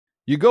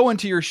You go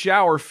into your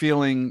shower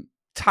feeling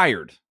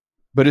tired,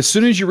 but as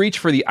soon as you reach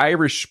for the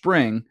Irish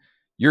Spring,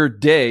 your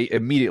day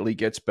immediately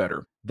gets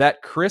better.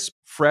 That crisp,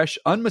 fresh,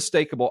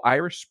 unmistakable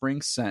Irish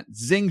Spring scent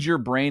zings your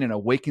brain and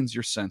awakens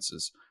your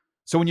senses.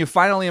 So when you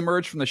finally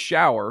emerge from the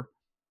shower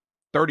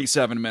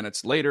 37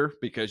 minutes later,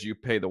 because you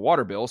pay the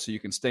water bill so you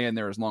can stay in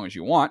there as long as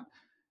you want,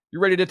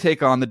 you're ready to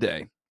take on the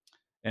day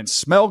and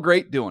smell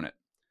great doing it.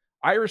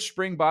 Irish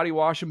Spring Body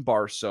Wash and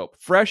Bar Soap.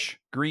 Fresh,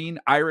 green,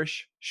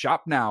 Irish.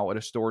 Shop now at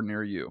a store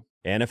near you.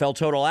 NFL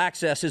Total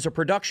Access is a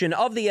production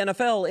of the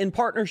NFL in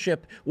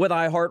partnership with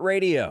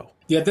iHeartRadio.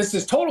 Yeah, this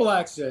is Total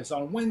Access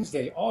on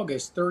Wednesday,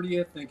 August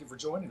 30th. Thank you for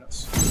joining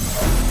us.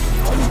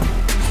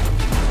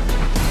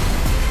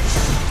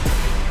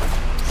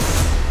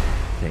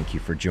 Thank you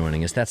for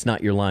joining us. That's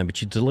not your line,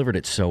 but you delivered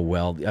it so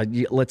well.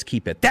 Let's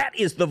keep it. That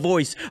is the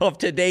voice of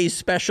today's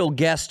special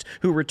guest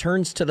who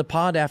returns to the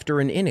pod after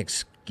an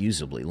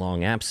inexcusably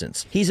long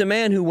absence. He's a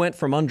man who went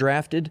from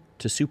undrafted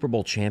to Super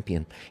Bowl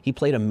champion. He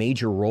played a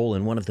major role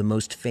in one of the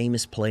most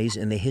famous plays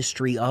in the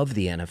history of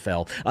the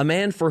NFL. A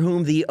man for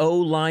whom the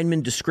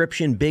O-lineman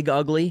description "big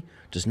ugly"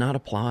 does not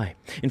apply.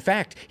 In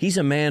fact, he's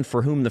a man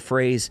for whom the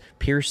phrase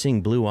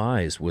 "piercing blue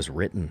eyes" was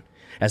written.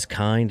 As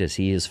kind as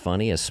he is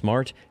funny, as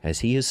smart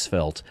as he is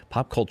svelte,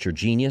 pop culture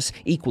genius,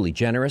 equally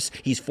generous,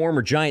 he's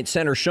former Giant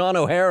center Shaun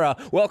O'Hara.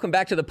 Welcome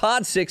back to the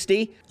Pod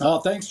 60. Oh,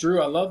 thanks,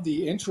 Drew. I love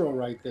the intro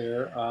right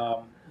there.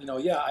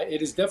 It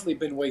has definitely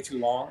been way too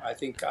long. I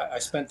think I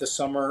spent the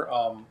summer,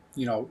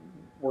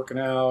 working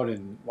out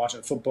and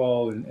watching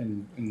football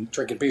and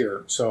drinking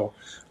beer. So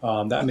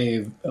that may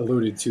have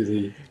alluded to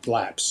the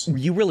lapse.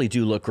 You really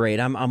do look great.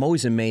 I'm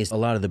always amazed. A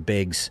lot of the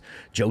bigs,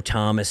 Joe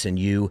Thomas and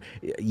you,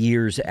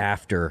 years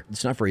after,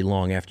 it's not very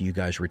long after you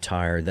guys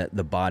retire, that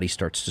the body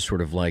starts to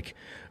sort of like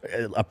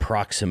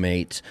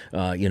approximate,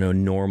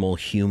 normal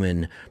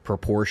human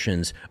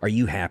proportions. Are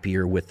you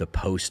happier with the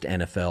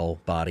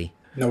post-NFL body?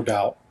 No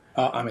doubt.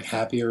 I'm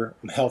happier.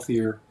 I'm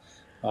healthier.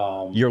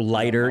 You're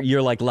lighter.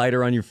 You're like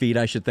lighter on your feet,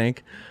 I should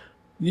think.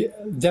 Yeah,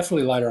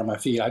 definitely lighter on my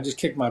feet. I just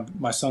kicked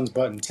my son's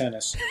butt in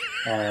tennis.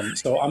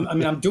 So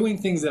I'm doing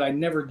things that I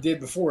never did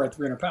before at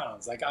 300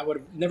 pounds. Like I would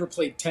have never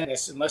played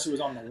tennis unless it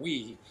was on the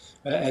Wii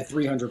at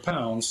 300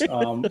 pounds.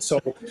 So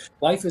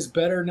life is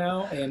better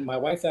now. And my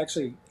wife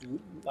actually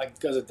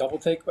does a double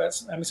take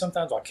bets. I mean,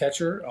 sometimes I'll catch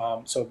her.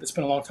 So it's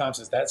been a long time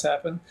since that's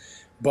happened.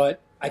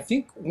 But I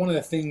think one of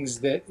the things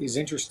that is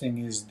interesting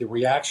is the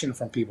reaction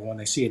from people when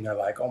they see it and they're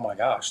like, oh my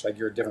gosh, like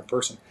you're a different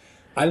person.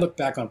 I look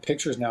back on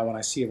pictures now when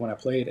I see it when I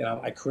played and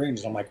I cringe.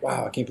 And I'm like,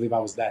 wow, I can't believe I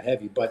was that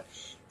heavy. But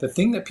the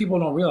thing that people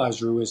don't realize,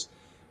 Drew, is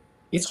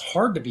it's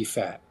hard to be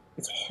fat.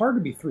 It's hard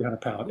to be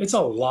 300 pounds. It's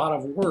a lot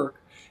of work.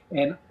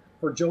 And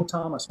for Joe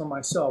Thomas, for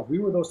myself, we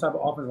were those type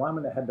of offensive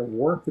linemen that had to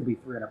work to be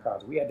 300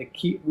 pounds. We had to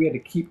keep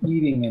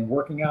eating and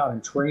working out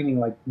and training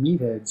like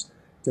meatheads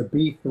to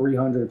be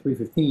 300,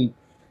 315.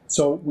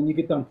 So when you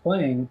get done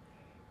playing,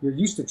 you're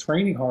used to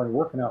training hard and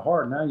working out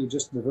hard. Now you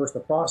just reverse the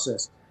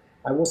process.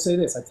 I will say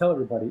this. I tell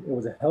everybody, it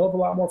was a hell of a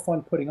lot more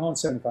fun putting on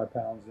 75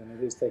 pounds than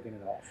it is taking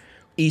it off.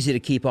 Easy to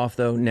keep off,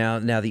 though, now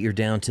that you're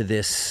down to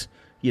this,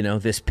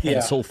 this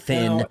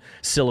pencil-thin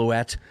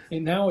silhouette.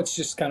 And now it's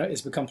just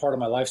it's become part of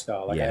my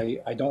lifestyle. Like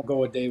I don't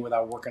go a day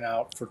without working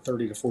out for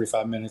 30 to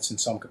 45 minutes in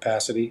some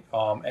capacity.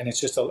 And it's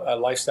just a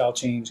lifestyle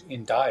change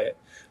in diet.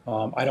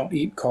 I don't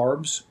eat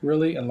carbs,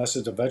 really, unless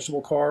it's a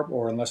vegetable carb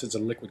or unless it's a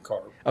liquid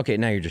carb. Okay,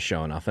 now you're just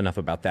showing off. Enough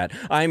about that.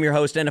 I'm your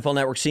host, NFL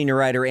Network senior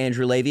writer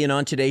Andrew Levy, and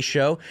on today's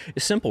show,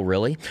 it's simple,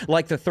 really.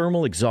 Like the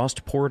thermal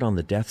exhaust port on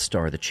the Death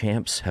Star, the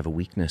champs have a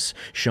weakness.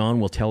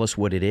 Shaun will tell us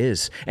what it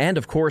is. And,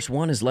 of course,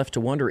 one is left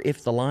to wonder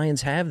if the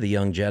Lions have the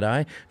young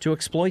Jedi to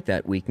exploit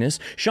that weakness.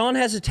 Shaun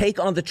has a take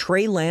on the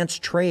Trey Lance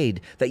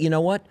trade that,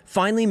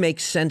 finally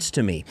makes sense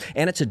to me.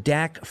 And it's a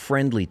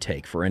Dak-friendly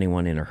take for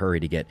anyone in a hurry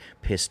to get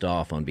pissed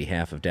off on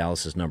behalf of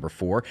Dallas's number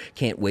 4.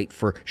 Can't wait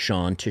for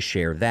Shaun to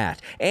share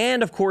that.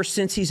 And, of course,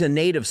 since he's a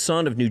native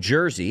son of New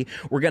Jersey,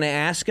 we're going to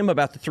ask him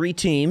about the 3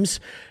 teams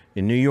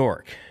in New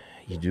York.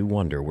 You do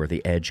wonder where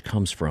the edge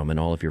comes from in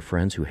all of your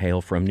friends who hail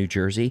from New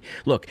Jersey.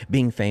 Look,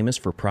 being famous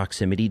for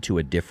proximity to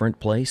a different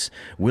place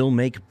will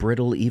make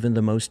brittle even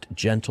the most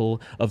gentle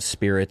of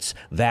spirits.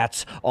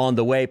 That's on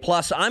the way.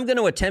 Plus, I'm going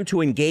to attempt to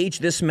engage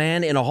this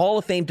man in a Hall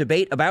of Fame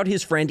debate about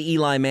his friend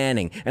Eli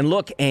Manning. And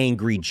look,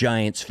 angry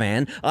Giants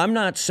fan, I'm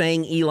not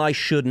saying Eli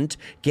shouldn't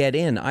get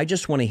in. I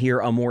just want to hear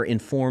a more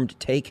informed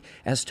take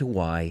as to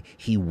why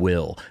he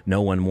will.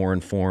 No one more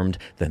informed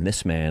than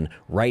this man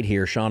right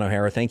here. Shaun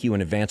O'Hara, thank you in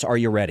advance. Are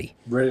you ready?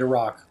 Ready to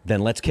rock.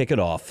 Then let's kick it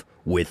off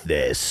with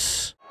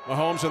this.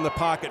 Mahomes in the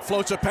pocket,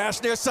 floats a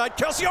pass near side,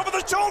 Kelsey over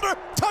the shoulder,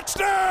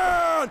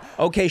 touchdown!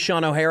 Okay,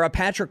 Shaun O'Hara,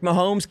 Patrick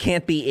Mahomes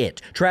can't be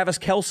it. Travis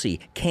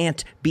Kelsey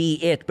can't be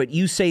it. But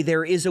you say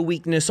there is a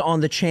weakness on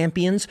the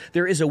champions.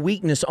 There is a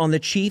weakness on the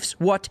Chiefs.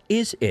 What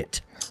is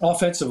it?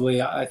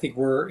 Offensively, I think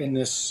we're in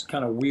this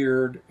kind of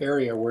weird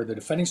area where the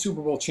defending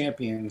Super Bowl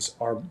champions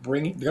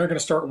they're going to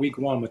start week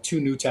 1 with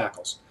 2 new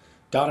tackles.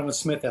 Donovan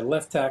Smith at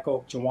left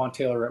tackle, Jawan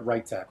Taylor at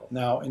right tackle.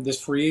 Now, in this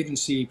free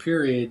agency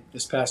period,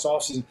 this past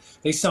offseason,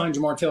 they signed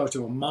Jamar Taylor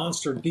to a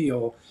monster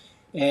deal.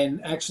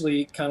 and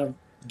actually kind of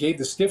gave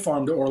the stiff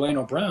arm to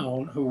Orlando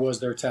Brown, who was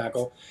their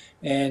tackle.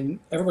 And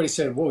everybody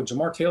said, whoa,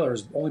 Jamar Taylor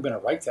has only been a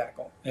right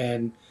tackle.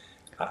 And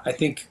I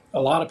think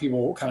a lot of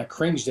people kind of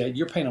cringed at,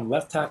 you're paying him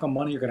left tackle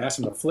money, you're going to ask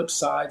him to flip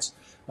sides.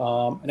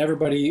 And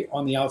everybody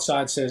on the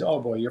outside says, oh,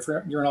 boy, you're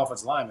an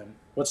offensive lineman.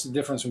 What's the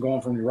difference from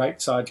going from your right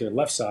side to your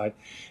left side?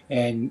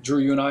 And, Drew,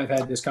 you and I have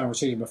had this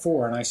conversation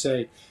before, and I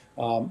say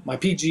my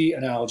PG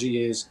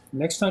analogy is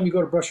next time you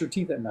go to brush your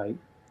teeth at night,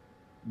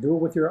 do it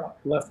with your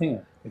left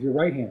hand. If you're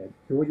right-handed,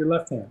 do it with your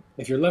left hand.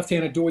 If you're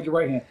left-handed, do it with your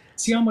right hand.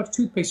 See how much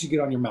toothpaste you get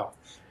on your mouth.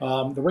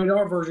 The rated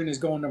R version is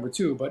going number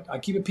 2, but I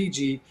keep it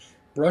PG.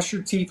 Brush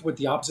your teeth with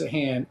the opposite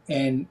hand,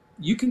 and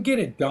you can get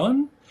it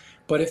done,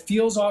 but it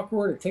feels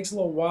awkward. It takes a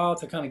little while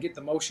to kind of get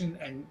the motion,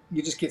 and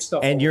you just get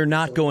stuff. And you're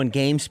not going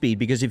game speed,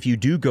 because if you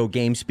do go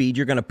game speed,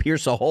 you're going to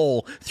pierce a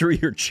hole through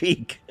your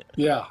cheek.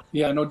 Yeah,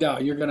 no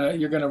doubt. You're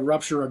gonna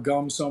rupture a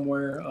gum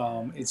somewhere.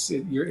 It's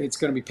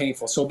going to be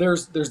painful. So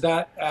there's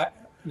that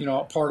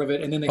part of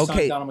it, and then they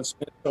signed Donovan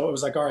Smith. So it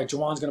was like, all right,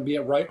 Juwan's going to be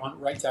at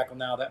right tackle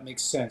now. That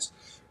makes sense.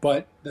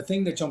 But the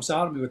thing that jumps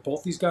out at me with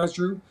both these guys,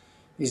 Drew,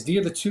 is they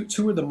are the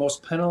two of the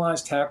most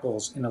penalized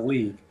tackles in the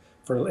league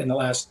in the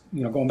last,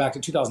 going back to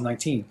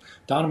 2019.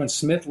 Donovan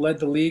Smith led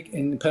the league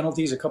in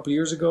penalties a couple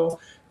years ago,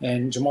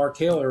 and Jamar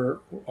Taylor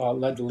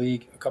led the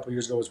league a couple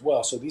years ago as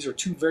well. So these are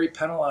two very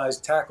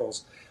penalized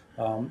tackles.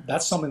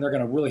 That's something they're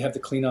going to really have to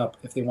clean up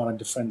if they want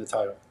to defend the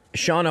title.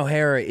 Sean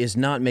O'Hara is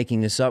not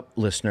making this up,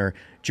 listener.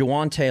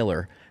 Juwan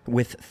Taylor,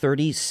 with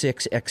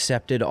 36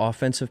 accepted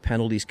offensive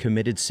penalties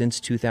committed since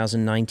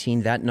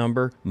 2019, that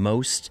number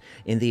most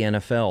in the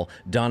NFL.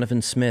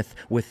 Donovan Smith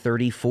with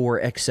 34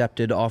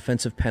 accepted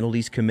offensive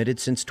penalties committed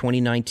since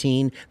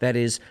 2019, that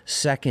is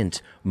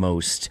second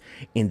most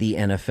in the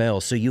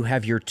NFL. So you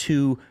have your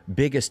two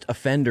biggest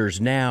offenders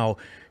now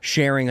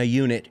sharing a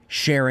unit,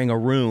 sharing a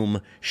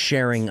room,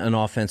 sharing an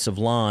offensive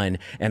line.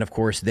 And of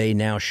course, they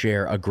now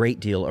share a great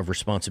deal of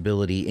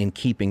responsibility in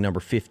keeping number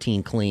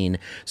 15 clean.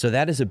 So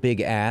that is a big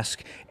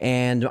ask.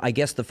 And I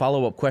guess the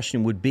follow-up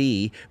question would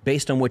be,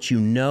 based on what you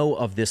know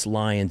of this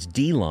Lions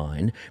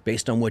D-line,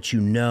 based on what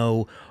you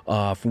know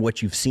from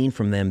what you've seen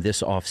from them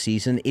this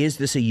offseason, is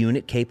this a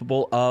unit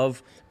capable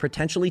of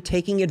potentially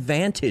taking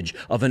advantage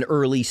of an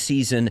early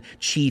season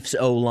Chiefs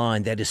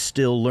O-line that is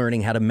still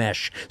learning how to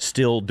mesh,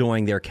 still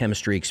doing their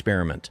chemistry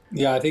experiment?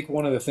 Yeah, I think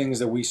one of the things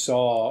that we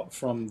saw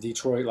from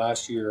Detroit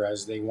last year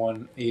as they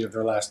won 8 of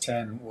their last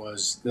 10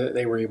 was that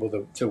they were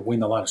able to win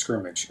the line of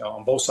scrimmage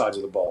on both sides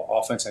of the ball,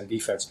 offense and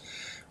defense.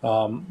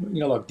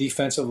 Look,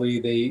 defensively,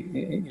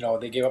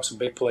 they gave up some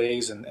big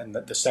plays, and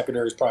the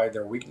secondary is probably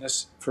their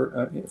weakness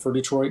for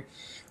Detroit.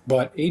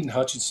 But Aiden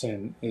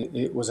Hutchinson,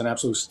 it was an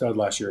absolute stud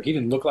last year. He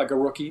didn't look like a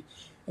rookie,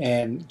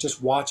 and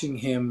just watching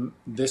him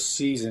this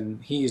season,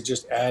 he has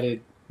just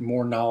added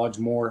more knowledge,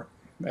 more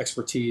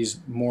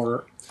expertise,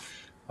 more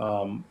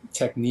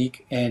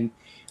technique. And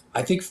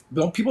I think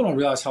people don't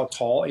realize how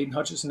tall Aiden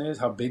Hutchinson is,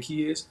 how big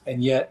he is,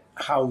 and yet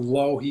how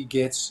low he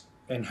gets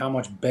and how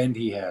much bend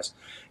he has.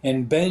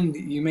 And bend,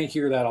 you may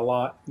hear that a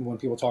lot when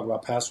people talk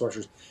about pass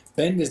rushers.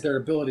 Bend is their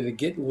ability to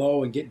get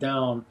low and get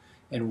down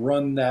and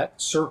run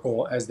that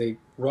circle as they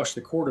rush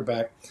the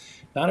quarterback.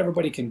 Not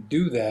everybody can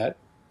do that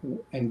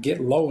and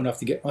get low enough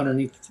to get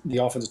underneath the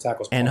offensive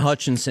tackle's punch. And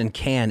Hutchinson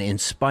can, in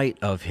spite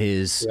of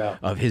his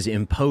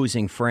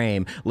imposing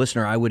frame.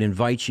 Listener, I would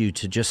invite you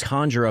to just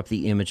conjure up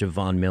the image of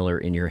Von Miller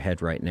in your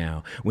head right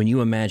now. When you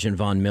imagine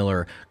Von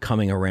Miller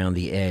coming around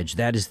the edge,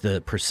 that is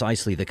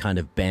precisely the kind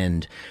of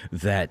bend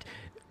that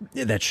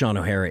Sean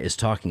O'Hara is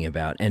talking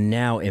about. And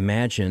now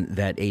imagine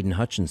that Aiden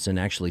Hutchinson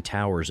actually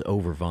towers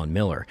over Von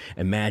Miller.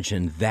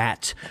 Imagine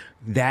that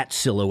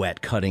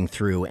silhouette cutting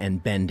through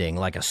and bending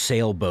like a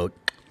sailboat,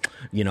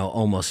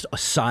 almost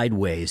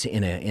sideways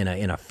in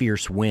a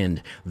fierce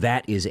wind.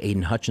 That is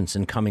Aiden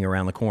Hutchinson coming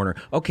around the corner.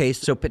 Okay,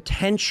 so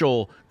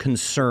potential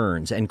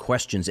concerns and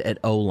questions at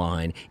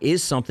O-line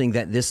is something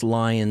that this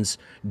Lions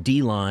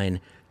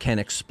D-line can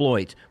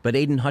exploit, but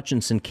Aiden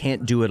Hutchinson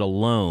can't do it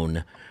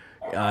alone.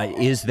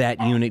 Is that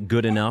unit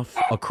good enough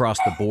across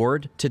the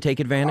board to take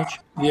advantage?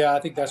 Yeah, I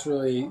think that's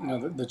really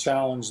the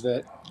challenge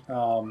that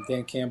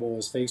Dan Campbell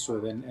is faced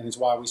with, and it's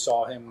why we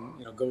saw him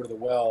go to the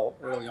well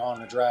early on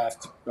in the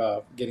draft,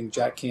 getting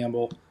Jack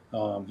Campbell.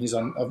 He's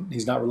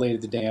not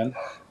related to Dan,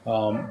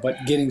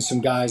 but getting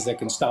some guys that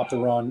can stop the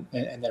run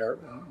and that are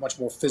much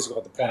more physical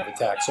at the point of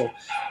attack. So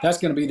that's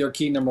going to be their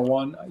key number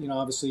one.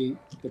 Obviously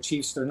the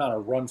Chiefs, they're not a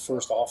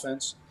run-first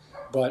offense,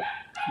 but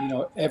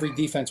every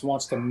defense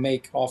wants to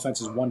make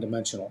offenses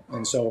one-dimensional,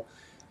 and so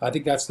I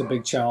think that's the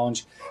big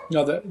challenge.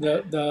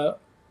 The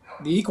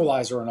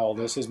equalizer in all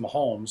this is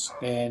Mahomes,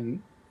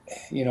 and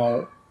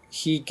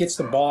he gets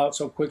the ball out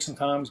so quick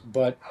sometimes,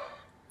 but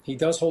he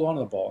does hold on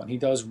to the ball, and he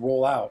does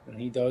roll out,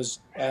 and he does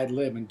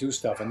ad-lib and do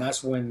stuff, and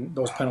that's when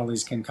those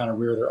penalties can kind of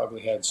rear their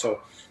ugly head. So,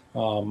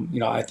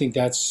 I think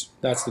that's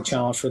the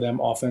challenge for them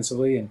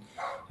offensively, and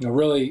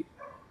really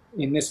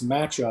in this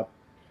matchup,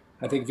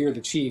 I think if you're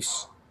the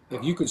Chiefs,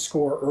 if you could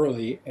score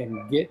early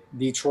and get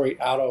Detroit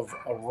out of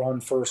a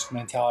run-first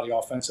mentality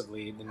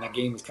offensively, then that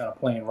game is kind of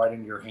playing right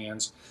into your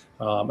hands.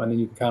 And then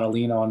you can kind of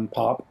lean on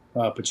Pop,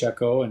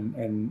 Pacheco,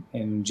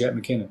 and Jet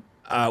McKinnon.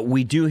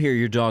 We do hear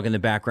your dog in the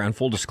background.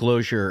 Full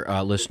disclosure,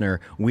 listener,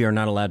 we are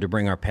not allowed to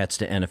bring our pets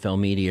to NFL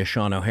media.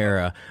 Sean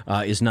O'Hara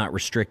is not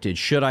restricted.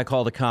 Should I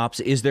call the cops?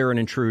 Is there an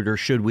intruder?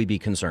 Should we be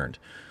concerned?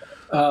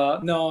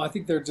 No, I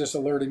think they're just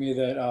alerting me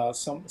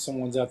that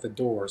someone's at the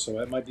door. So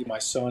it might be my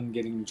son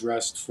getting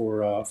dressed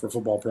for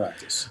football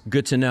practice.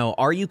 Good to know.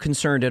 Are you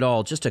concerned at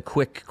all? Just a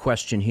quick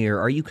question here.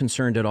 Are you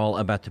concerned at all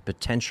about the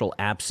potential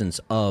absence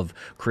of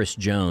Chris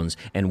Jones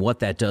and what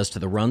that does to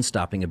the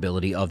run-stopping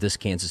ability of this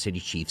Kansas City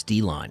Chiefs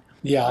D-line?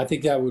 Yeah, I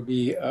think that would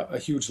be a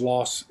huge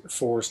loss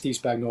for Steve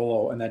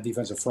Spagnuolo and that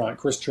defensive front.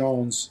 Chris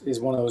Jones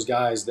is one of those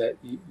guys that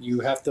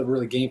you have to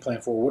really game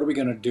plan for. What are we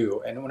going to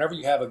do? And whenever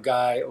you have a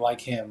guy like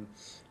him,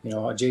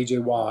 a J.J.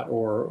 Watt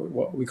or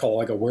what we call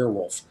like a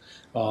werewolf,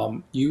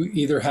 you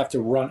either have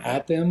to run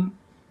at them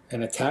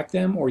and attack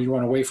them or you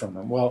run away from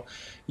them. Well,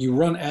 you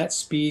run at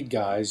speed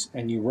guys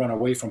and you run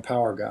away from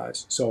power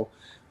guys. So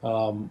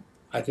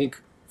I think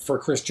for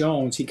Chris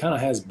Jones, he kind of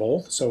has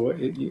both. So,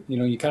 you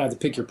kind of have to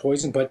pick your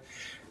poison. But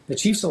the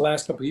Chiefs the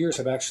last couple of years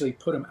have actually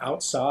put him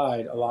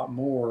outside a lot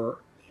more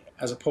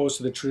as opposed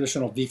to the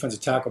traditional defensive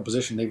tackle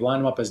position. They've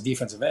lined him up as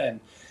defensive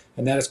end.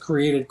 And that has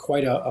created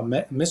quite a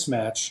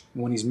mismatch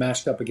when he's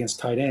matched up against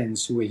tight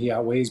ends who he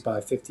outweighs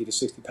by 50 to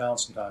 60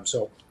 pounds sometimes.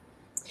 So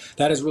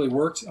that has really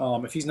worked.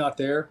 If he's not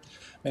there,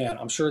 man,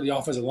 I'm sure the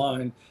offensive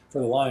line for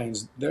the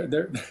Lions,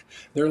 they're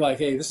like,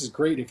 hey, this is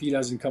great if he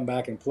doesn't come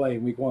back and play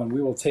in week one.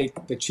 We will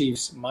take the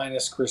Chiefs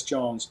minus Chris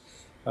Jones.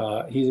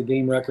 He's a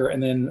game wrecker.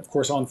 And then, of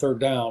course, on third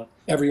down,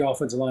 every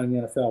offensive line in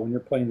the NFL, when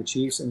you're playing the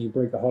Chiefs and you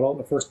break the huddle,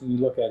 the first thing you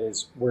look at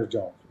is, where's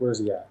Jones? Where's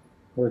he at?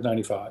 Where's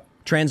 95?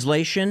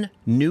 Translation,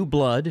 new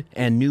blood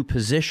and new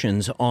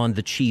positions on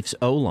the Chiefs'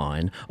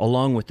 O-line,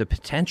 along with the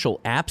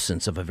potential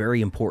absence of a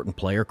very important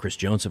player, Chris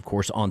Jones, of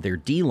course, on their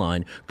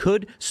D-line,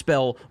 could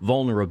spell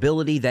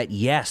vulnerability that,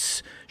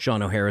 yes,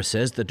 Sean O'Hara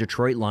says, the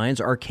Detroit Lions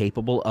are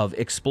capable of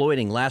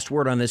exploiting. Last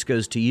word on this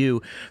goes to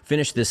you.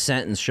 Finish this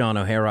sentence, Sean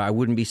O'Hara. I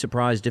wouldn't be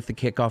surprised if the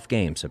kickoff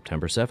game,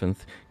 September 7th,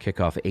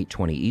 kickoff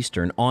 8:20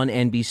 Eastern, on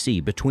NBC,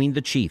 between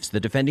the Chiefs,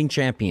 the defending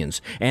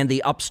champions, and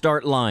the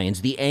upstart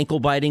Lions, the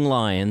ankle-biting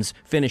Lions,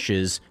 finishes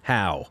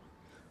how?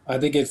 I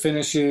think it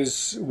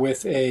finishes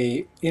with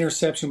a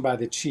interception by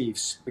the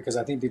Chiefs because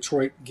I think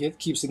Detroit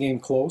keeps the game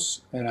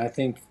close, and I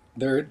think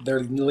they're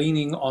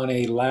leaning on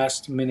a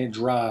last-minute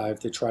drive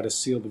to try to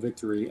seal the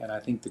victory, and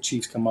I think the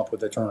Chiefs come up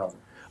with a turnover.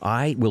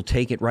 I will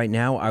take it right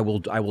now. I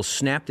will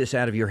snap this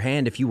out of your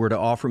hand if you were to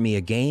offer me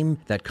a game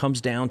that comes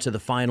down to the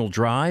final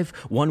drive,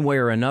 one way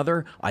or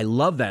another. I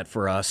love that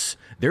for us.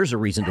 There's a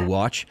reason to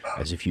watch,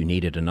 as if you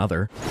needed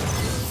another.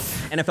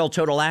 NFL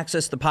Total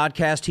Access, the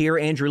podcast here.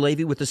 Andrew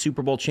Levy with the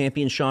Super Bowl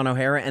champion Sean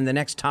O'Hara. And the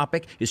next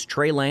topic is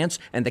Trey Lance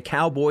and the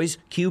Cowboys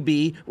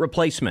QB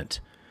replacement.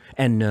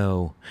 And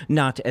no,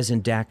 not as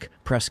in Dak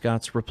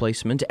Prescott's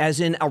replacement, as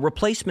in a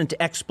replacement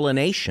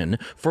explanation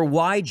for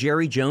why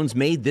Jerry Jones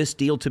made this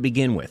deal to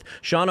begin with.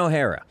 Sean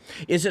O'Hara,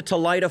 is it to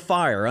light a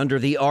fire under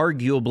the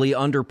arguably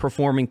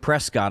underperforming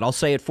Prescott? I'll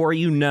say it for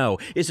you, no.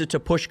 Is it to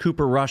push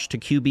Cooper Rush to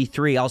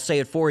QB3? I'll say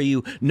it for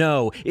you,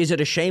 no. Is it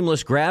a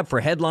shameless grab for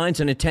headlines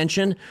and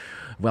attention?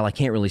 Well, I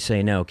can't really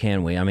say no,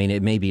 can we? I mean,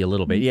 it may be a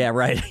little bit. Yeah,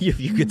 right. If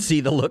you could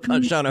see the look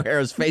on Sean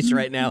O'Hara's face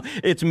right now,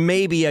 it's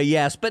maybe a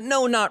yes, but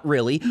no, not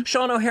really.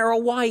 Sean O'Hara,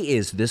 why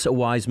is this a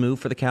wise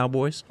move for the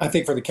Cowboys? I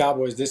think for the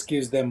Cowboys, this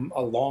gives them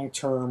a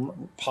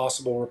long-term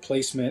possible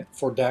replacement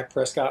for Dak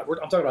Prescott.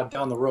 I'm talking about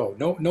down the road.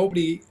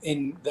 Nobody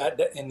in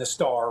the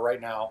star right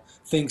now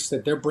thinks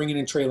that they're bringing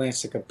in Trey Lance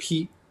to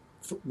compete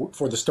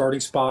for the starting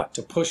spot,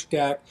 to push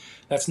Dak.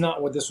 That's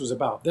not what this was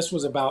about. This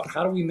was about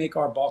how do we make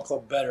our ball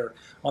club better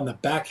on the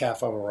back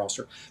half of our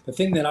roster. The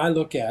thing that I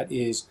look at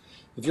is,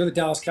 if you're the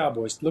Dallas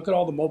Cowboys, look at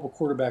all the mobile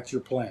quarterbacks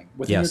you're playing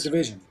within your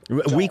division.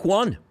 Week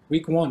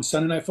one,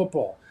 Sunday Night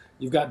Football.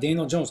 You've got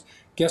Daniel Jones.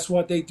 Guess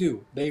what they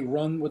do? They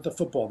run with the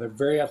football. They're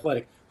very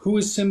athletic. Who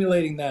is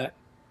simulating that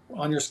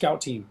on your scout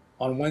team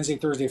on Wednesday,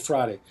 Thursday,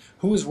 Friday?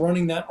 Who is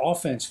running that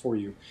offense for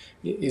you?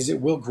 Is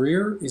it Will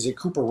Grier? Is it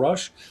Cooper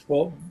Rush?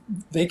 Well,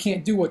 they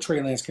can't do what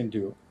Trey Lance can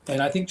do.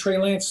 And I think Trey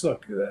Lance,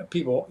 look,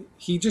 people,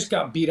 he just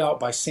got beat out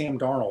by Sam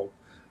Darnold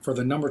for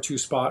the number 2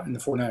 spot in the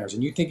 49ers.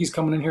 And you think he's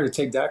coming in here to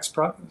take Dak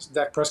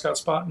Prescott's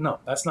spot? No,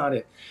 that's not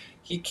it.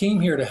 He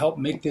came here to help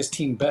make this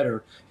team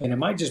better, and it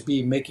might just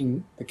be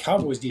making the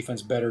Cowboys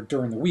defense better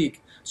during the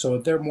week so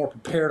that they're more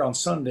prepared on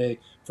Sunday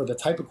for the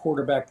type of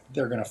quarterback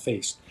they're going to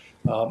face.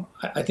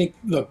 I think,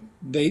 look,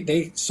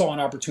 they saw an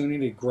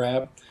opportunity to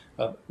grab,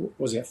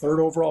 was it a 3rd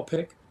overall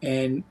pick?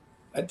 And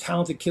a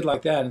talented kid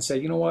like that and say,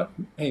 you know what,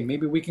 hey,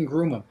 maybe we can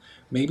groom him.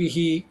 Maybe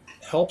he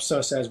helps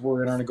us as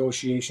we're in our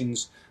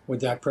negotiations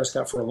with Dak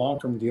Prescott for a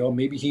long-term deal.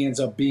 Maybe he ends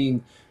up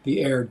being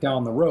the heir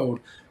down the road.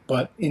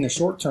 But in the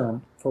short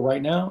term, for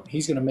right now,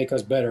 he's going to make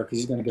us better because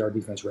he's going to get our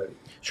defense ready.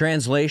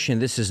 Translation,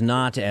 this is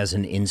not as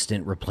an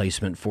instant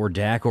replacement for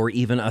Dak or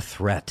even a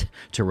threat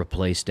to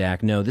replace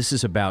Dak. No, this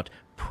is about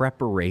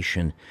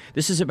preparation.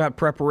 This is about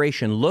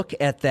preparation. Look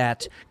at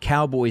that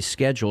Cowboys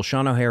schedule.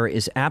 Sean O'Hara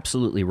is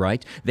absolutely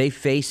right. They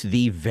face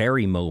the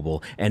very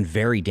mobile and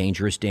very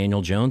dangerous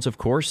Daniel Jones, of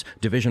course,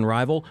 division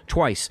rival,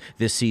 twice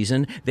this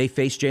season. They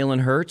face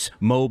Jalen Hurts,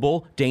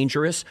 mobile,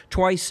 dangerous,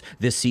 twice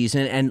this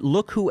season. And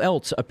look who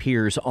else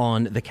appears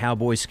on the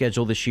Cowboys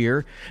schedule this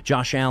year.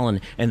 Josh Allen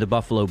and the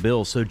Buffalo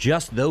Bills. So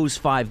just those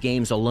 5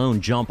 games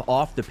alone jump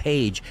off the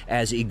page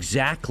as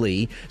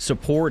exactly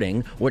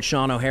supporting what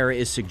Sean O'Hara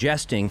is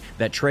suggesting,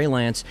 that Trey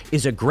Lance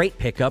is a great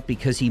pickup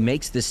because he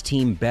makes this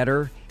team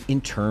better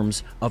in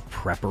terms of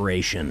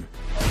preparation.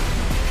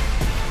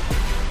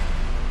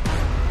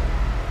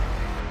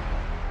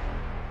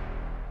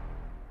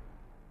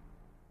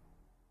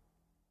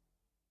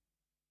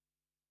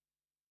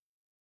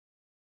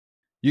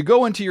 You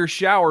go into your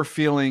shower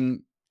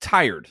feeling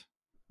tired,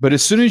 but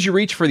as soon as you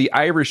reach for the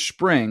Irish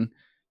Spring,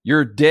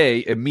 your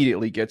day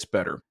immediately gets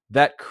better.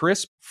 That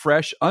crisp,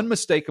 fresh,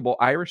 unmistakable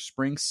Irish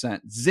Spring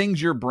scent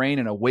zings your brain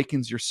and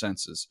awakens your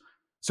senses.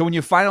 So when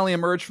you finally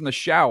emerge from the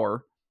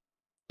shower,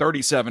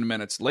 37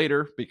 minutes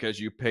later, because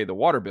you pay the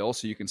water bill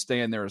so you can stay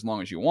in there as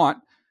long as you want,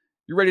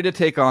 you're ready to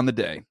take on the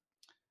day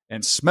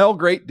and smell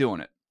great doing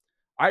it.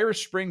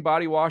 Irish Spring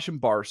Body Wash and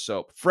Bar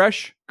Soap.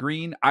 Fresh,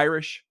 green,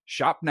 Irish.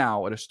 Shop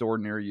now at a store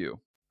near you.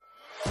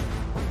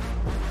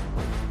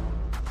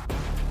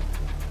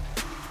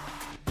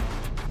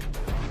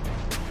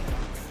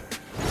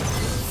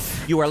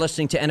 You are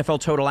listening to NFL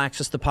Total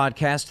Access, the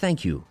podcast.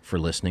 Thank you for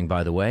listening,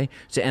 by the way,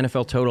 to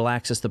NFL Total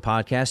Access, the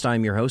podcast.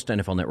 I'm your host,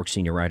 NFL Network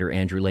senior writer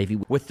Andrew Levy,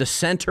 with the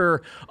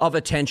center of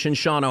attention,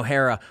 Sean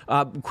O'Hara.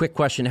 Quick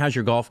question: how's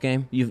your golf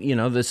game?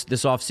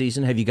 This off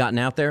season, have you gotten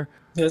out there?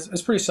 Yeah,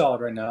 it's pretty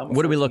solid right now.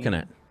 What are we looking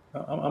at?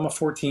 I'm a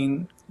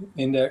 14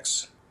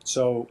 index.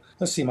 So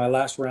let's see. My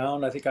last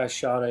round, I think I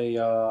shot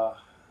a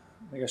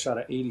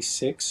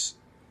 86.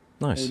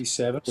 Nice.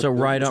 87. So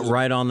right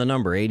on the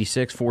number,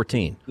 86,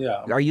 14.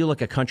 Yeah. Are you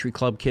like a country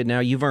club kid now?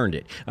 You've earned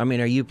it. I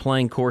mean, are you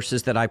playing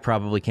courses that I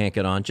probably can't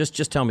get on?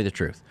 Just tell me the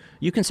truth.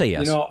 You can say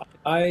yes.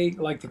 I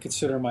like to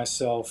consider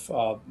myself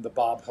the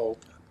Bob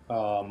Hope.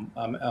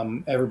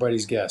 I'm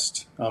everybody's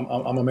guest.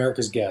 I'm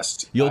America's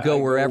guest. You'll go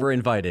wherever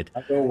invited.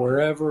 I go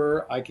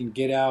wherever I can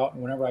get out,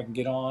 whenever I can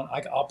get on.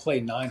 I'll play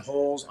 9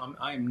 holes.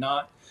 I am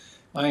not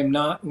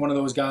one of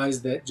those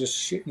guys that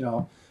just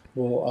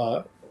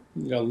will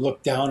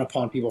look down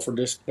upon people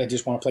that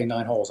just want to play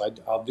 9 holes.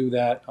 I'll do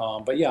that.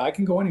 But yeah, I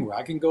can go anywhere.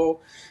 I can go,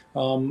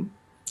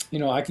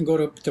 I can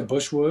go to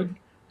Bushwood,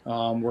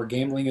 where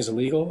gambling is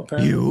illegal.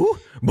 Apparently. You?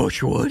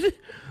 Bushwood?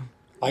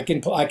 I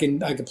can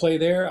play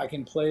there. I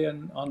can play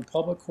on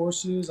public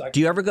courses. Do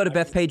you ever go to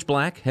Bethpage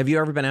Black? Have you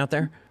ever been out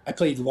there? I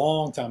played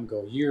long time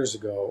ago, years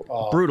ago.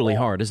 Brutally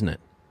hard, isn't it?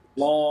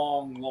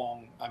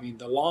 Long. I mean,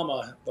 the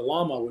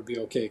llama would be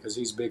okay because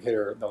he's a big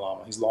hitter. The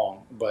llama, he's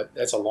long, but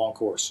that's a long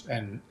course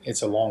and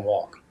it's a long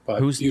walk. But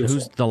who's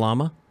the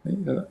llama?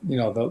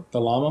 The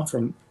llama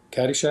from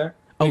Caddyshack.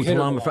 Oh, the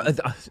llama.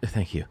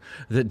 Thank you.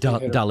 The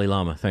Dalai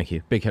Lama. Thank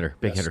you. Big hitter.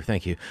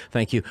 Thank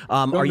you.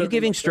 Are you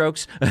giving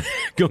strokes?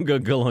 Go.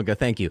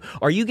 Thank you.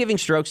 Are you giving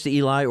strokes to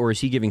Eli, or is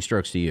he giving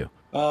strokes to you?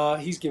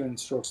 He's giving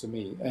strokes to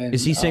me. And,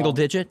 is he single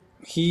digit?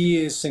 He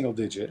is single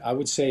digit. I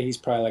would say he's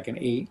probably like an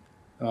 8.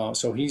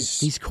 So he's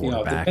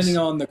quarterbacks. Depending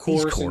on the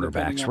course. He's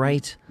quarterbacks,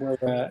 right? Where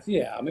we're at.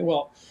 Yeah. I mean,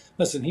 well,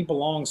 listen, he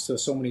belongs to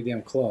so many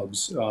damn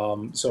clubs.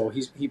 So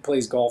he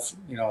plays golf,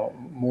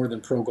 more than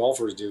pro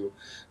golfers do.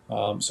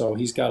 So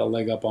he's got a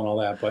leg up on all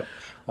that. But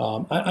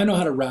I know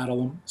how to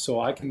rattle him, so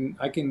I can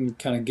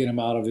kind of get him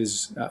out of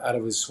his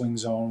swing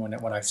zone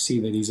when I see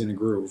that he's in a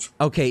groove.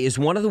 Okay, is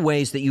one of the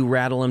ways that you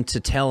rattle him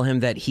to tell him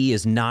that he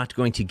is not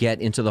going to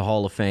get into the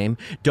Hall of Fame?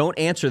 Don't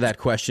answer that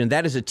question.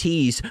 That is a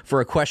tease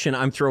for a question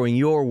I'm throwing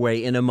your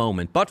way in a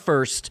moment. But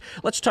first,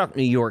 let's talk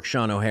New York,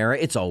 Sean O'Hara.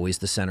 It's always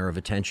the center of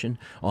attention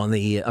on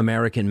the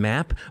American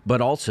map,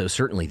 but also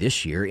certainly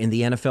this year in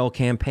the NFL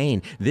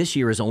campaign. This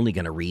year is only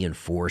going to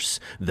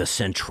reinforce the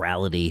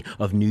centrality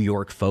of New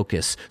York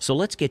focus. So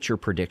let's get your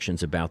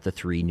predictions about the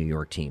 3 New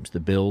York teams, the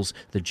Bills,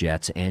 the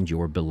Jets, and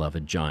your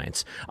beloved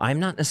Giants. I'm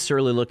not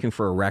necessarily looking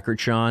for a record,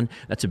 Sean.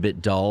 That's a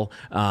bit dull,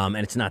 and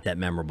it's not that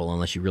memorable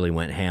unless you really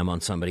went ham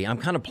on somebody. I'm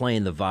kind of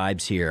playing the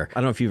vibes here. I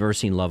don't know if you've ever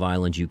seen Love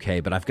Island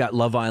UK, but I've got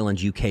Love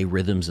Island UK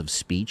rhythms of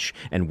speech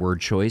and word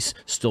choice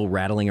still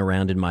rattling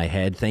around in my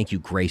head. Thank you,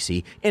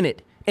 Gracie. In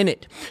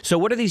it. So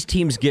what are these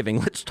teams giving?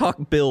 Let's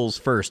talk Bills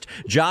first.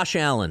 Josh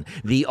Allen,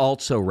 the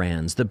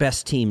also-rans, the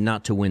best team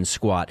not to win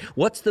squat.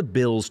 What's the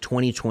Bills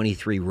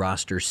 2023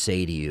 roster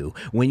say to you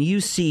when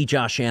you see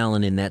Josh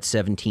Allen in that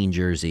 17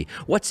 jersey?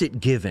 What's it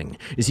giving?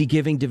 Is he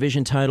giving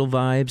division title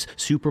vibes,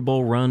 Super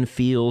Bowl run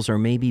feels, or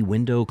maybe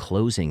window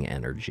closing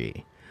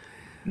energy?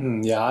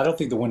 Yeah, I don't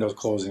think the window's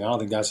closing. I don't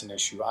think that's an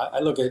issue. I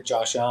look at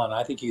Josh Allen.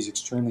 I think he's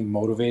extremely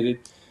motivated.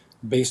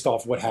 based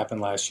off what happened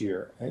last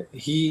year.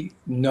 He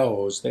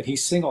knows that he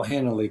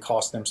single-handedly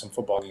cost them some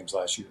football games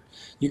last year.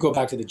 You go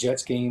back to the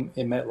Jets game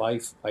in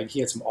MetLife, like he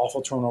had some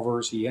awful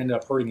turnovers. He ended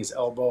up hurting his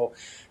elbow.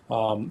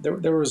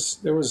 There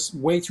was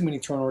way too many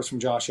turnovers from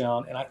Josh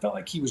Allen, and I felt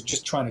like he was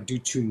just trying to do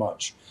too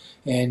much.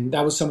 And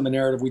that was some of the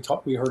narrative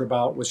we heard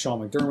about with Sean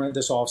McDermott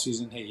this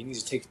offseason. Hey, he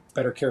needs to take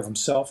better care of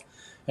himself,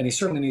 and he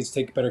certainly needs to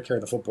take better care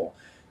of the football.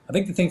 I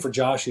think the thing for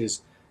Josh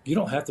is, you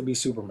don't have to be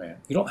Superman.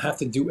 You don't have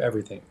to do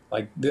everything.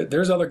 Like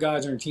there's other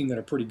guys on your team that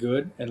are pretty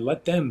good, and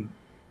let them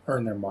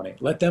earn their money.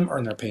 Let them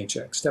earn their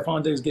paycheck.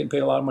 Stephon Diggs getting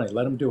paid a lot of money.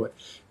 Let him do it.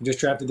 You just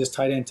drafted this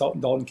tight end,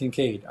 Dalton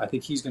Kincaid. I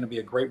think he's going to be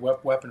a great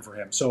weapon for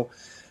him. So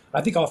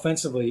I think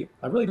offensively,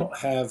 I really don't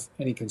have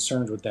any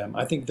concerns with them.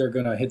 I think they're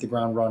going to hit the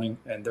ground running,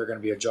 and they're going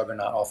to be a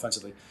juggernaut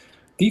offensively.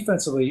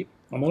 Defensively,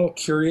 I'm a little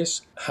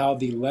curious how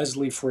the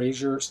Leslie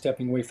Frazier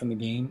stepping away from the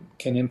game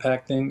can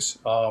impact things.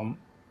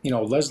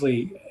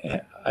 Leslie,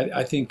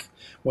 I think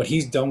what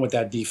he's done with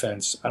that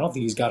defense, I don't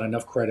think he's got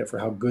enough credit for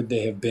how good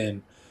they have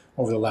been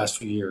over the last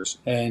few years.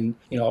 And,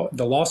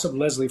 the loss of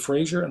Leslie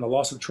Frazier and the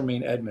loss of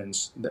Tremaine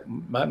Edmonds,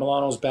 Matt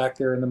Milano's back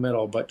there in the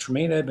middle, but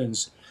Tremaine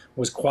Edmonds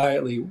was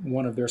quietly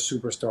one of their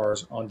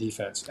superstars on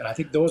defense. And I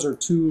think those are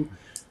two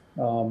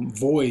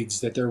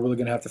voids that they're really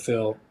going to have to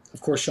fill.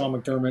 Of course, Sean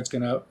McDermott's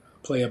going to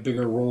play a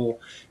bigger role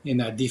in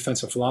that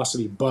defensive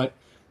philosophy, but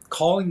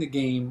calling the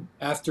game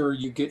after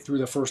you get through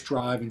the first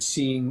drive and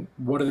seeing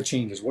what are the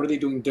changes, what are they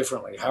doing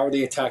differently, how are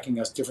they attacking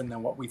us different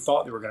than what we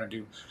thought they were going to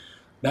do,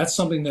 that's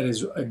something that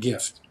is a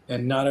gift.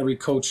 And not every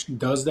coach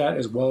does that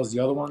as well as the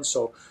other ones.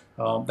 So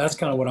that's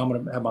kind of what I'm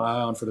going to have my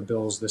eye on for the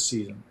Bills this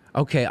season.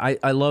 Okay,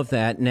 I love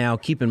that. Now,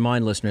 keep in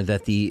mind, listener,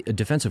 that the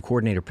defensive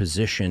coordinator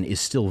position is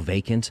still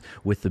vacant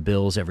with the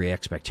Bills. Every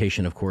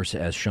expectation, of course,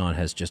 as Sean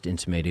has just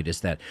intimated,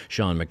 is that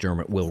Sean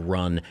McDermott will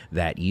run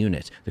that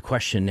unit. The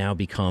question now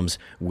becomes,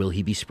 will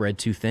he be spread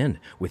too thin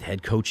with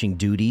head coaching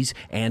duties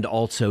and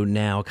also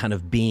now kind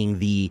of being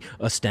the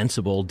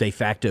ostensible de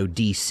facto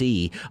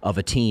DC of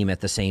a team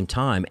at the same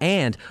time?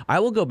 And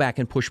I will go back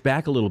and push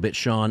back a little bit,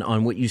 Sean,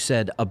 on what you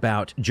said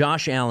about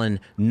Josh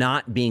Allen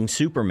not being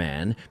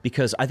Superman,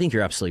 because I think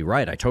you're absolutely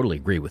right. I totally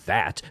agree with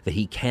that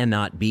he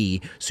cannot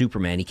be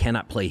Superman. He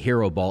cannot play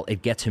hero ball.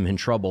 It gets him in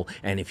trouble.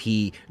 And if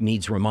he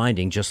needs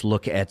reminding, just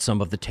look at some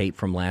of the tape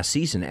from last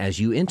season, as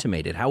you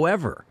intimated.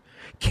 However,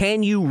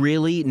 can you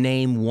really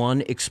name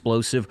one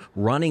explosive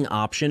running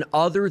option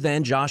other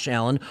than Josh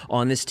Allen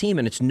on this team?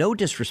 And it's no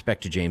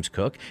disrespect to James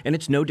Cook, and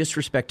it's no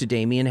disrespect to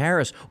Damian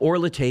Harris or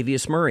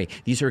Latavius Murray.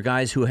 These are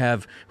guys who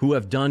have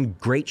done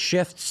great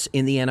shifts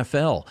in the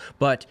NFL,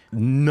 but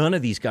none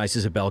of these guys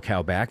is a bell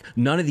cow back.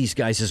 None of these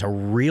guys is a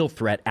real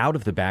threat out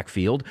of the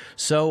backfield.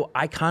 So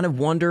I kind of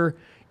wonder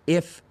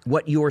if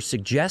what you're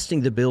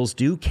suggesting the Bills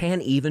do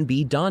can even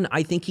be done.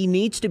 I think he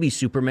needs to be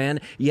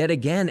Superman yet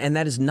again, and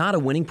that is not a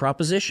winning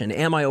proposition.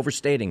 Am I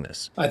overstating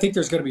this? I think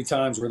there's going to be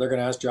times where they're going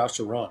to ask Josh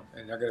to run,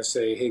 and they're going to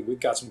say, hey, we've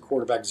got some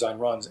quarterback design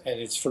runs, and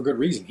it's for good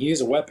reason. He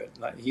is a weapon.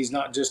 He's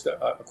not just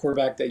a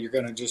quarterback that you're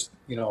going to just,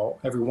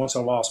 every once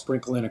in a while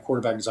sprinkle in a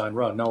quarterback design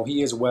run. No,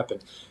 he is a weapon.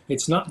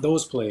 It's not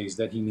those plays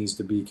that he needs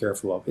to be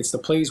careful of. It's the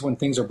plays when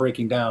things are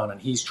breaking down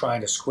and he's trying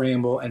to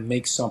scramble and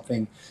make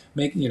something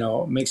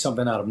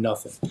out of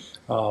nothing.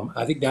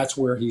 I think that's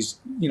where he's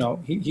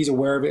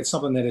aware of it. It's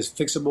something that is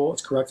fixable.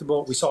 It's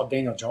correctable. We saw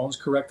Daniel Jones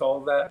correct all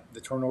of that,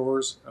 the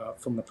turnovers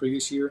from the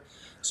previous year.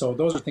 So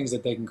those are things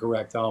that they can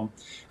correct.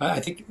 I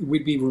think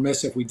we'd be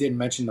remiss if we didn't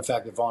mention the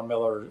fact that Von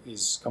Miller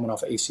is coming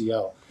off of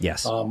ACL.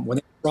 Yes. When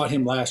they brought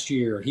him last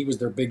year, he was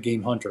their big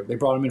game hunter. They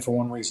brought him in for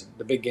one reason,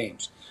 the big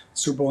games.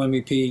 Super Bowl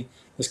MVP,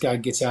 this guy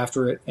gets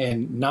after it,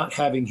 and not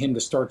having him to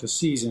start the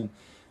season,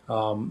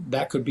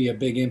 that could be a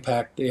big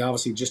impact. They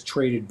obviously just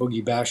traded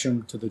Boogie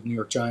Basham to the New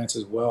York Giants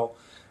as well.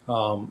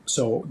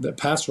 So the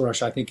pass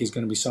rush, I think, is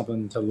going to be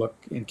something to look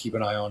and keep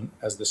an eye on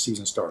as the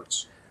season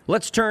starts.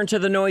 Let's turn to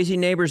the noisy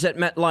neighbors at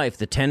MetLife,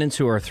 the tenants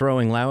who are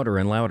throwing louder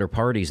and louder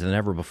parties than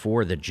ever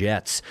before, the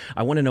Jets.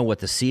 I want to know what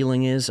the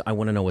ceiling is, I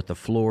want to know what the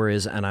floor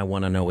is, and I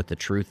want to know what the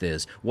truth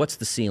is. What's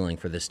the ceiling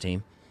for this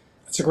team?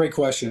 That's a great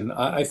question.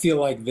 I feel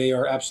like they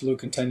are absolute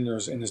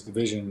contenders in this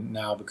division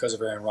now because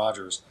of Aaron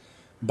Rodgers.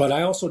 But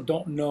I also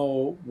don't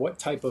know what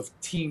type of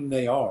team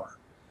they are.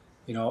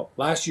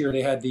 Last year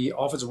they had the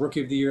offensive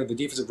rookie of the year, the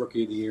defensive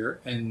rookie of the year,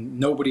 and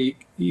nobody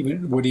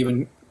would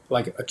even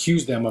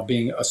accuse them of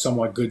being a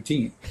somewhat good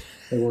team.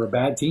 They were a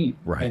bad team,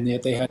 right? And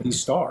yet they had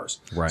these stars.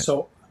 Right.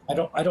 So I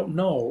don't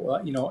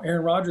know.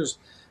 Aaron Rodgers,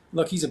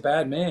 look, he's a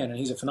bad man and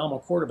he's a phenomenal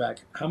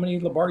quarterback. How many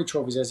Lombardi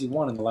trophies has he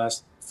won in the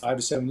last 5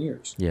 to 7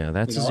 years? Yeah,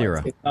 that's a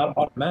zero. It's not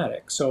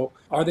automatic. So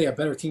are they a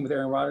better team with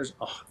Aaron Rodgers?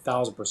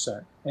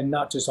 1,000%, and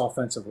not just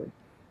offensively.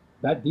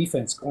 That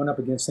defense going up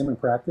against him in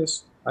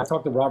practice. I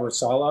talked to Robert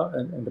Saleh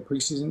in the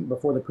preseason,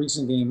 before the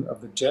preseason game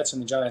of the Jets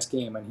and the Giants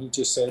game, and he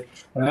just said,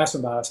 when I asked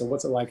him about it, I said,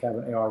 what's it like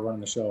having AR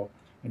running the show?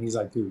 And he's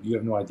like, dude, you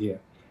have no idea.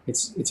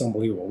 It's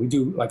unbelievable. We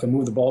do like a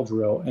move the ball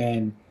drill,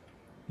 and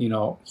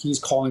he's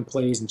calling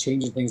plays and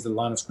changing things to the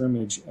line of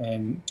scrimmage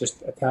and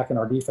just attacking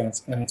our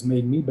defense. And it's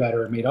made me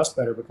better. It made us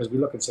better because we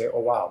look and say, oh,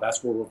 wow,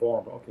 that's where we're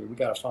vulnerable. Okay, we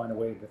got to find a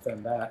way to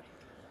defend that.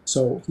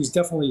 So he's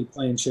definitely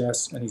playing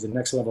chess, and he's a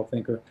next-level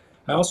thinker.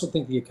 I also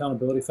think the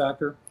accountability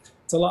factor,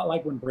 it's a lot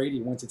like when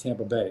Brady went to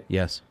Tampa Bay.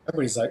 Yes.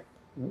 Everybody's like,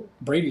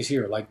 Brady's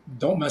here. Like,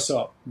 don't mess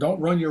up. Don't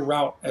run your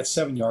route at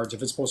 7 yards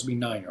if it's supposed to be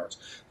 9 yards.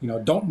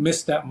 Don't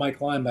miss that Mike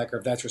linebacker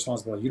if that's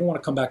responsibility. You don't want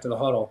to come back to the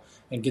huddle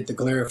and get the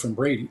glare from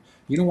Brady.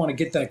 You don't want to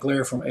get that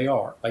glare from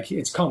AR. Like,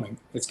 it's coming.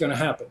 It's going to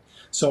happen.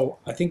 So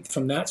I think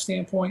from that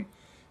standpoint,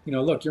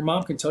 look, your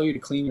mom can tell you to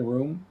clean your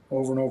room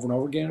over and over and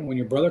over again. When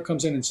your brother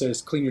comes in and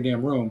says, clean your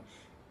damn room,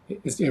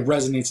 it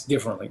resonates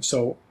differently.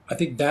 So I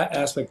think that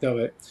aspect of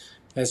it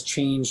has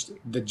changed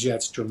the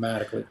Jets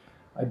dramatically.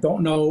 I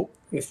don't know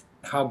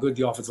how good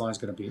the offensive line is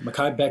going to be.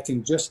 Mekhi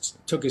Becton just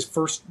took his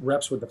first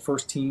reps with the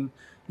first team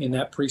in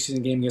that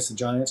preseason game against the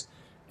Giants.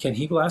 Can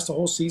he last the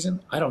whole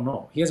season? I don't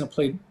know. He hasn't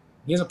played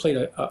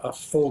a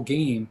full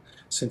game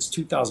since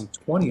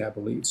 2020, I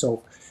believe.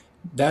 So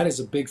that is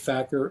a big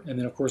factor. And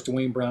then, of course,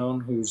 Dwayne Brown,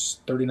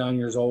 who's 39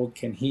 years old,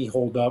 can he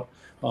hold up?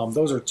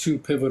 Those are two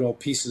pivotal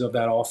pieces of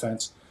that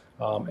offense.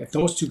 If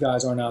those two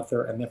guys aren't out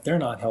there and if they're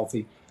not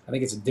healthy, I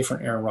think it's a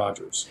different Aaron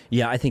Rodgers.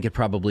 Yeah, I think it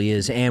probably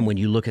is. And when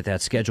you look at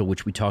that schedule,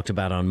 which we talked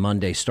about on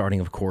Monday, starting,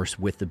 of course,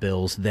 with the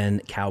Bills,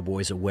 then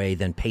Cowboys away,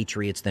 then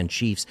Patriots, then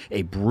Chiefs,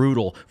 a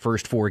brutal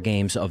first 4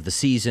 games of the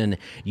season.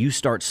 You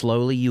start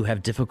slowly. You have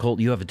a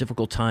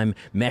difficult time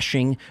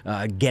meshing,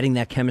 getting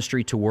that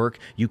chemistry to work.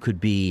 You could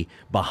be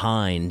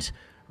behind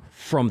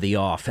from the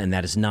off, and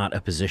that is not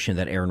a position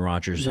that Aaron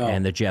Rodgers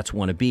and the Jets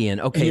want to be in.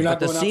 Okay,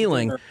 but the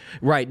ceiling,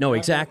 right? No,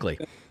 exactly.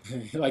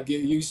 Like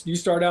you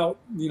start out,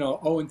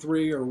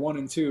 0-3 or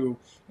 1-2,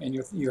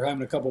 and you're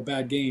having a couple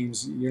bad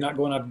games. You're not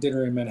going out to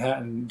dinner in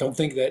Manhattan. Don't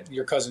think that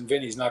your cousin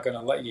Vinny's not going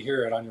to let you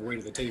hear it on your way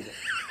to the table.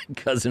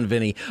 Cousin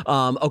Vinny.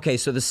 Okay,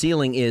 so the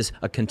ceiling is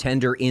a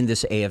contender in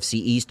this AFC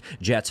East.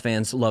 Jets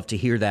fans love to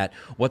hear that.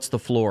 What's the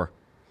floor?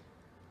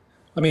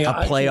 I mean, a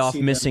playoff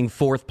missing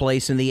 4th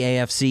place in the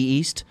AFC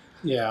East.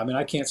 Yeah, I mean,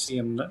 I can't see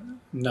him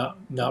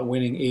not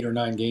winning 8 or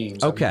 9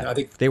 games. Okay, I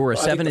think they were a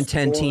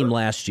 7-10 team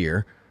last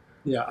year.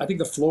 Yeah, I think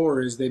the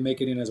floor is they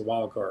make it in as a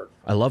wild card.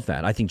 I love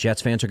that. I think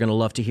Jets fans are going to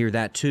love to hear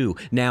that, too.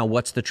 Now,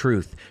 what's the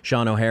truth?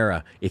 Sean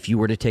O'Hara, if you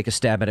were to take a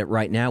stab at it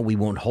right now, we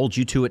won't hold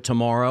you to it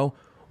tomorrow.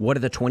 What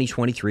do the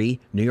 2023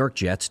 New York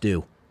Jets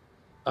do?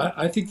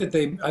 I think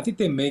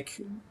they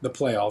make the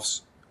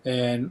playoffs,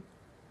 and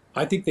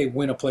I think they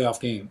win a playoff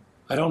game.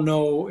 I don't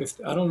know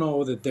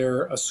that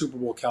they're a Super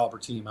Bowl caliber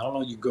team. I don't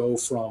know you go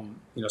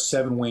from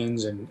 7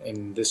 wins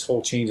and this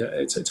whole change.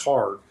 It's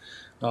hard.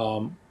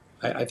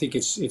 I think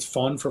it's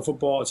fun for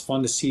football. It's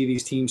fun to see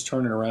these teams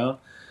turning around.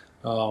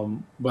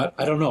 But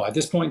I don't know. At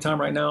this point in time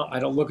right now, I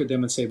don't look at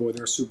them and say, boy,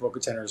 they're Super Bowl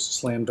contenders,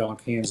 slam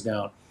dunk, hands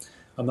down.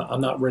 I'm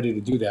not ready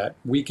to do that.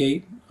 Week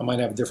 8, I might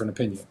have a different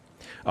opinion.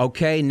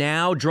 Okay,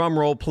 now drum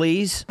roll,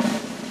 please.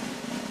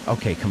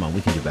 Okay, come on,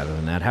 we can do better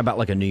than that. How about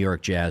like a New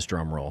York Jazz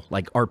drum roll?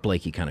 Like Art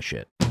Blakey kind of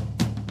shit.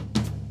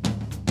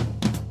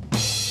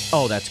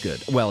 Oh, that's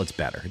good. Well, it's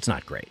better. It's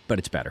not great, but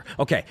it's better.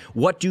 Okay,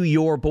 what do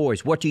your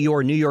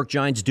New York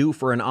Giants do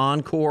for an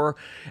encore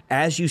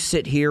as you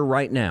sit here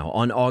right now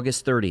on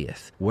August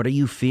 30th? What are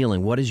you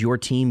feeling? What is your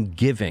team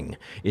giving?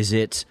 Is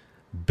it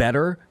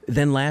better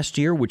than last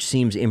year, which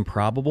seems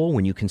improbable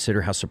when you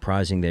consider how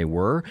surprising they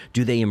were?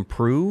 Do they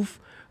improve?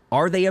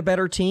 Are they a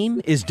better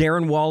team? Is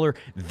Darren Waller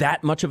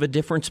that much of a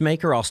difference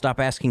maker? I'll stop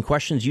asking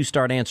questions. You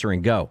start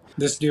answering. Go.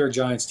 This New York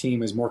Giants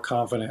team is more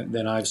confident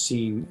than I've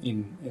seen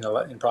in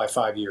probably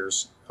 5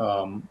 years.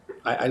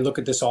 I look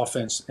at this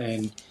offense,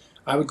 and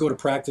I would go to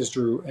practice,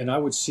 Drew, and I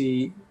would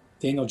see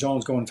Daniel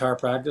Jones go entire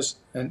practice,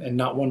 and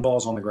not one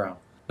ball's on the ground.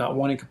 Not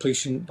one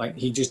incompletion. Like,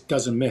 he just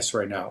doesn't miss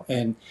right now.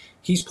 And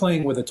he's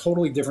playing with a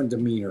totally different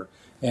demeanor.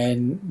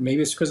 And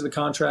maybe it's because of the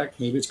contract.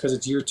 Maybe it's because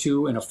it's year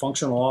 2 and a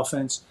functional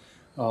offense.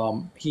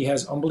 He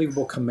has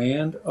unbelievable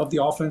command of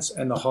the offense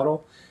and the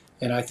huddle.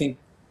 And I think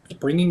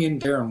bringing in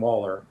Darren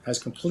Waller has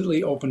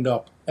completely opened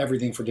up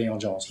everything for Daniel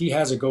Jones. He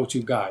has a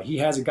go-to guy. He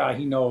has a guy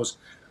he knows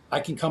I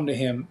can come to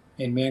him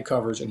in man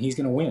coverage and he's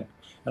going to win.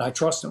 And I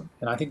trust him.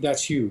 And I think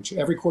that's huge.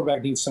 Every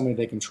quarterback needs somebody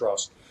they can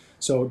trust.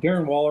 So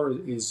Darren Waller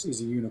is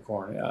a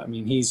unicorn. I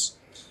mean, he's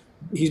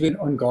been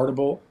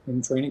unguardable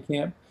in training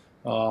camp.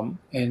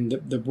 And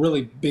the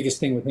really biggest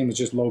thing with him is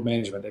just load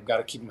management. They've got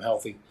to keep him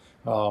healthy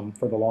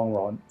for the long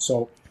run.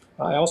 So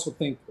I also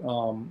think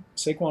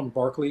Saquon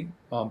Barkley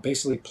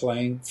basically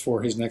playing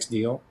for his next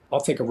deal.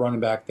 I'll take a running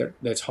back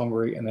that's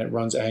hungry and that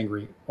runs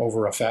angry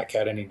over a fat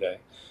cat any day.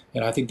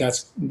 And I think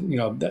that's,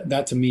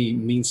 that to me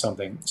means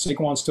something.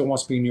 Saquon still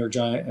wants to be a New York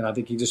Giant, and I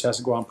think he just has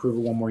to go out and prove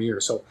it one more year.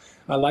 So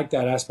I like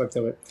that aspect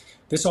of it.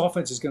 This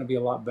offense is going to be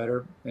a lot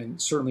better,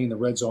 and certainly in the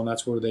red zone,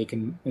 that's where they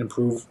can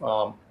improve.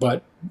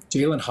 But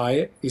Jalen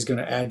Hyatt is going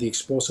to add the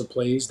explosive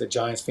plays that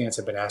Giants fans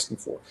have been asking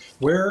for.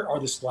 Where are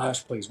the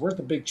splash plays? Where's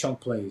the big chunk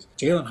plays?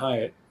 Jalen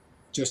Hyatt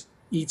just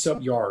eats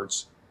up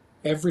yards.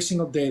 Every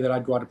single day that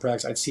I'd go out to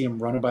practice, I'd see him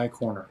running by a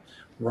corner,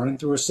 running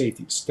through a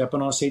safety,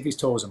 stepping on a safety's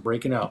toes and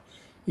breaking out.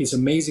 it's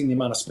amazing the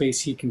amount of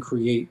space he can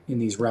create in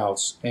these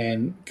routes.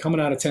 And coming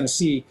out of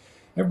Tennessee,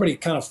 everybody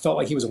kind of felt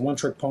like he was a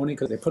one-trick pony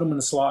because they put him in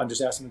the slot and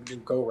just asked him to do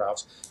go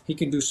routes. He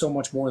can do so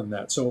much more than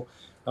that. So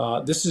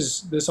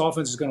this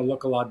offense is going to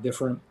look a lot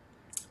different.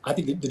 I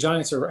think the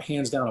Giants are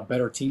hands down a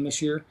better team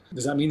this year.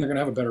 Does that mean they're going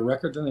to have a better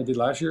record than they did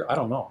last year? I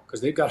don't know,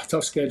 because they've got a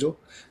tough schedule.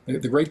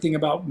 The great thing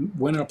about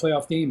winning a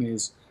playoff game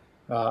is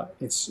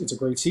it's a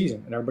great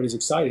season and everybody's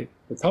excited.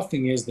 The tough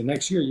thing is the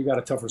next year you got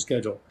a tougher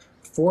schedule.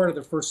 4 out of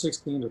their first 6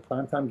 games are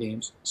primetime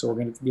games, so we're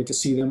going to get to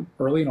see them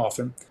early and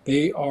often.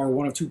 They are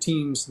one of 2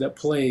 teams that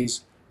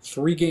plays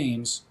 3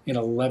 games in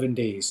 11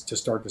 days to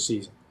start the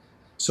season.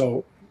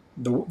 So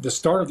the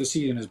start of the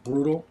season is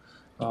brutal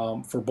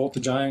for both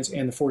the Giants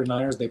and the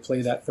 49ers. They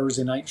play that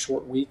Thursday night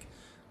short week,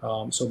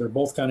 so they're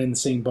both kind of in the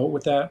same boat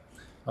with that.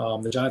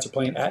 The Giants are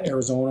playing at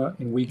Arizona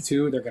in week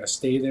 2. They're going to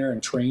stay there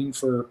and train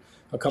for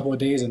a couple of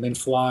days and then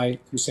fly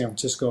to San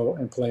Francisco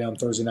and play on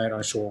Thursday night on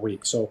a short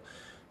week. So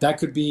that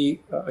could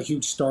be a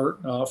huge start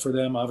for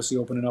them, obviously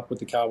opening up with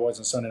the Cowboys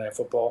on Sunday Night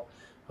Football.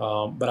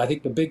 But I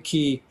think the big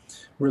key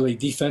really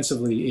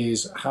defensively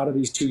is how do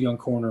these 2 young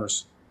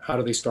corners, how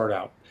do they start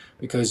out?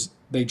 Because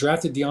they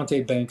drafted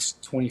Deonte Banks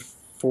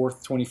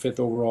 24th, 25th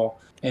overall,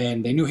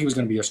 and they knew he was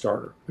going to be a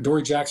starter.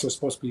 Adoree Jackson was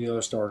supposed to be the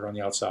other starter on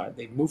the outside.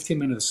 They moved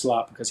him into the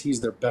slot because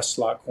he's their best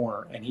slot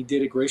corner, and he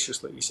did it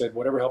graciously. He said,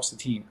 whatever helps the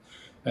team.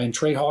 And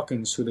Trey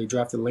Hawkins, who they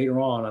drafted later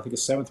on, I think a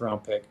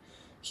 7th-round pick,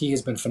 he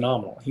has been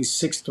phenomenal. He's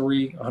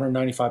 6'3",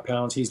 195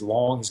 pounds. He's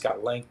long. He's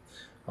got length.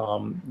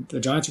 The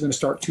Giants are going to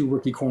start 2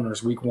 rookie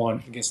corners week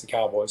 1 against the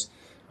Cowboys.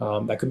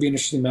 That could be an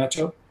interesting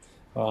matchup,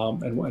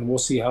 and we'll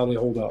see how they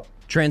hold up.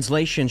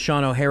 Translation,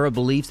 Sean O'Hara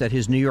believes that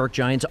his New York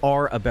Giants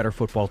are a better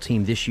football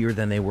team this year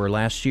than they were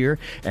last year,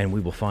 and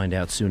we will find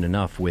out soon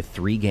enough with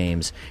 3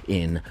 games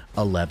in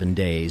 11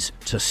 days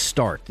to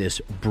start this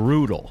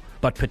brutal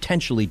but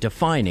potentially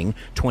defining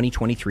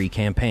 2023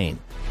 campaign.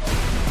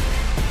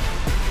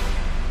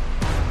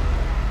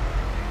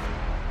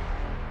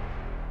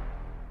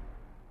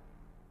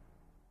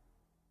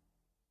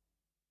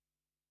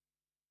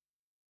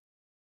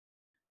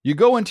 You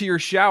go into your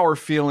shower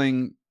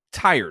feeling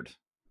tired,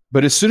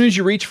 but as soon as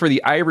you reach for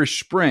the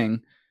Irish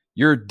Spring,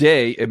 your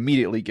day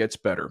immediately gets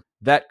better.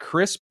 That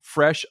crisp,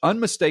 fresh,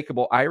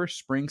 unmistakable Irish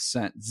Spring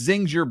scent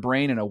zings your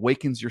brain and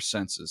awakens your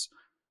senses.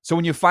 So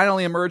when you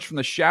finally emerge from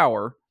the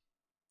shower,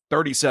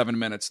 37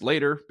 minutes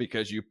later,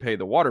 because you pay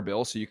the water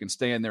bill so you can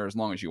stay in there as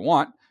long as you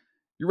want,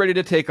 you're ready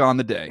to take on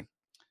the day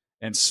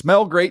and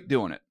smell great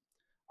doing it.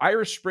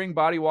 Irish Spring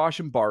Body Wash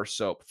and Bar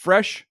Soap.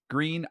 Fresh,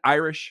 green,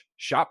 Irish.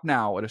 Shop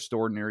now at a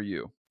store near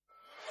you.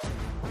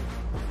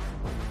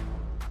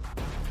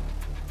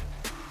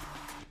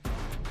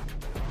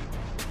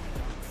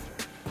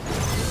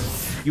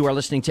 You are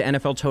listening to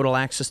NFL Total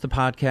Access, the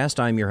podcast.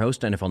 I'm your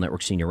host, NFL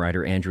Network senior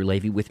writer Andrew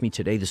Levy. With me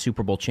today, the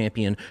Super Bowl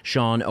champion,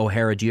 Sean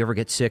O'Hara. Do you ever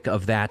get sick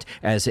of that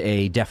as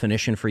a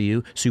definition for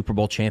you? Super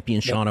Bowl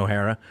champion, Sean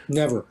O'Hara?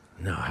 Never.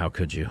 No, how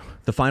could you?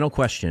 The final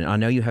question. I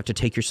know you have to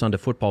take your son to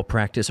football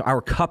practice.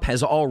 Our cup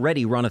has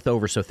already runneth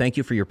over, so thank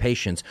you for your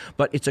patience.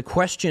 But it's a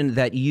question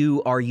that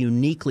you are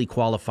uniquely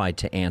qualified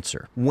to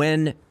answer.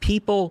 When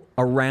people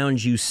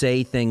around you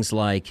say things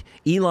like,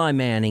 Eli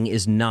Manning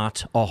is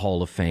not a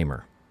Hall of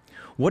Famer,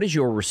 what is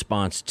your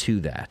response to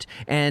that?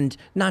 And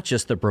not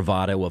just the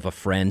bravado of a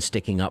friend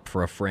sticking up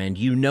for a friend.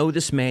 You know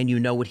this man. You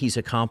know what he's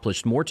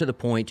accomplished. More to the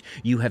point,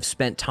 you have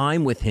spent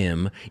time with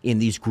him in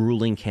these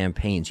grueling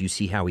campaigns. You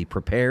see how he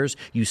prepares.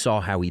 You saw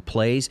how he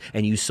plays.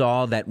 And you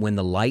saw that when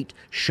the light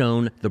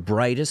shone the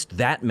brightest,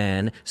 that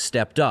man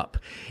stepped up.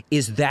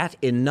 Is that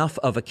enough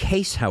of a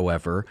case,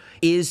 however?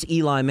 Is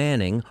Eli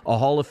Manning a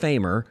Hall of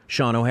Famer,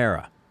 Sean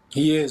O'Hara?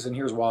 He is, and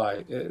here's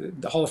why.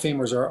 The Hall of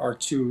Famers are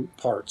 2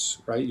 parts,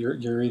 right?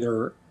 You're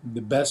either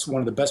the best,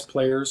 one of the best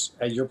players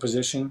at your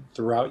position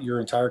throughout your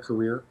entire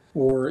career,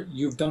 or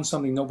you've done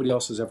something nobody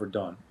else has ever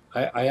done.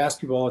 I ask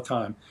people all the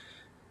time,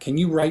 can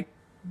you write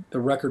the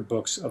record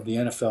books of the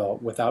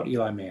NFL without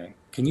Eli Manning?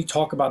 Can you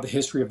talk about the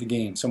history of the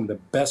game, some of the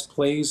best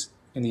plays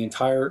in the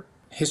entire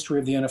history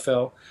of the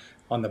NFL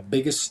on the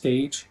biggest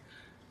stage?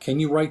 Can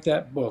you write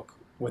that book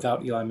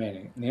without Eli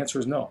Manning? And the answer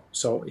is no.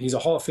 So he's a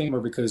Hall of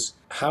Famer because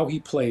how he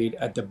played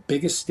at the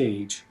biggest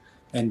stage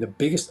and the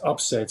biggest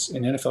upsets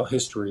in NFL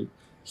history,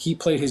 he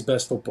played his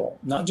best football.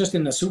 Not just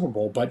in the Super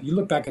Bowl, but you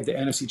look back at the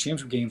NFC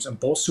Championship games and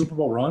both Super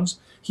Bowl runs,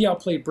 he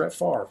outplayed Brett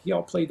Favre. He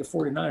outplayed the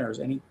 49ers,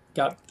 and he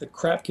got the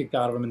crap kicked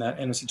out of him in that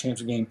NFC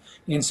Championship game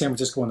in San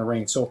Francisco in the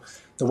rain. So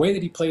the way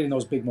that he played in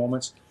those big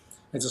moments,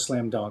 it's a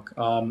slam dunk.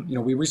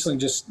 We recently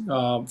just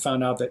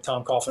found out that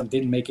Tom Coughlin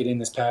didn't make it in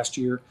this past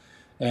year.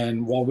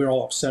 And while we're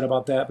all upset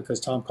about that, because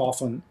Tom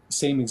Coughlin,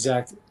 same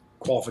exact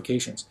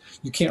qualifications,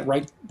 you can't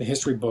write the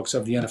history books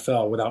of the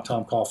NFL without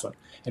Tom Coughlin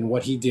and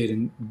what he did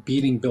in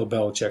beating Bill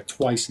Belichick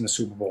twice in the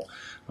Super Bowl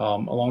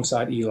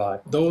alongside Eli.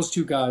 Those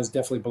 2 guys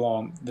definitely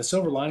belong. The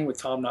silver lining with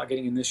Tom not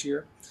getting in this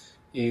year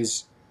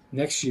is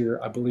next year,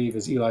 I believe,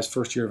 is Eli's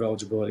first year of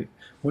eligibility.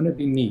 Wouldn't it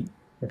be neat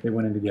if they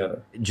went in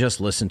together. Just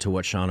listen to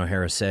what Sean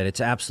O'Hara said.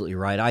 It's absolutely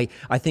right.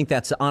 I think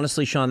that's,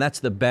 honestly, Sean, that's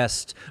the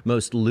best,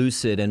 most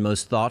lucid, and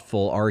most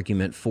thoughtful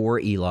argument for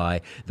Eli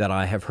that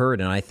I have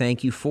heard, and I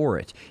thank you for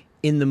it.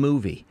 In the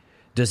movie,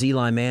 does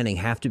Eli Manning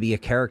have to be a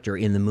character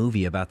in the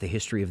movie about the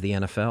history of the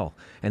NFL?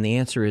 And the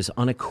answer is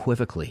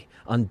unequivocally,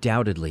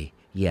 undoubtedly,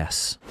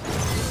 yes.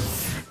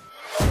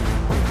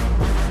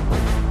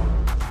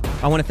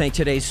 I want to thank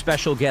today's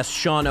special guest,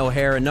 Sean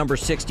O'Hara, number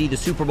 60, the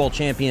Super Bowl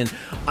champion.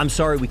 I'm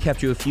sorry we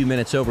kept you a few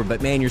minutes over,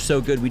 but man, you're so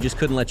good, we just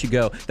couldn't let you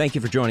go. Thank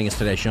you for joining us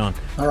today, Sean.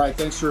 All right,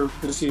 thanks, Drew.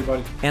 Good to see you,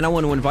 buddy. And I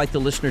want to invite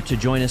the listener to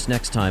join us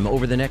next time.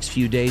 Over the next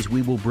few days,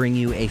 we will bring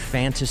you a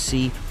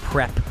fantasy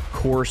prep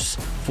course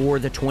for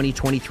the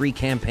 2023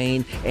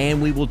 campaign,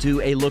 and we will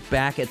do a look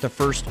back at the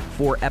first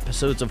 4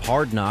 episodes of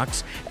Hard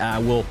Knocks.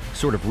 We'll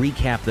sort of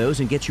recap those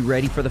and get you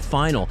ready for the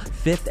final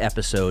 5th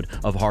episode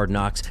of Hard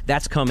Knocks.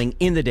 That's coming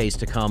in the days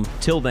to come.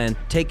 Till then,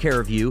 take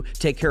care of you,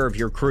 take care of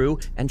your crew,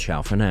 and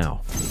ciao for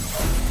now.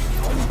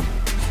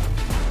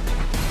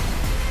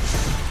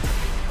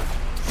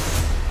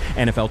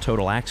 NFL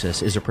Total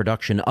Access is a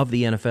production of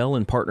the NFL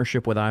in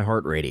partnership with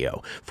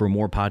iHeartRadio. For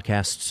more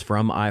podcasts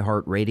from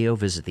iHeartRadio,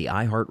 visit the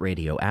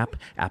iHeartRadio app,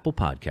 Apple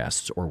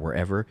Podcasts, or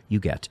wherever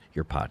you get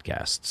your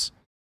podcasts.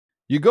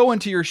 You go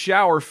into your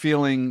shower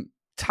feeling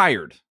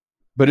tired,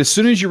 but as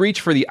soon as you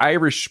reach for the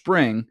Irish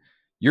Spring,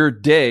 your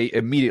day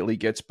immediately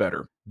gets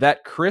better.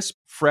 That crisp,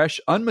 fresh,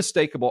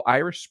 unmistakable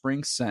Irish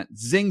Spring scent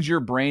zings your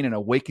brain and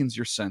awakens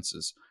your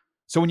senses.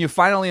 So when you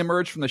finally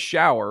emerge from the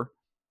shower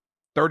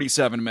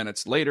 37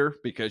 minutes later,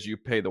 because you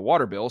pay the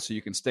water bill so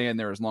you can stay in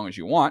there as long as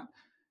you want,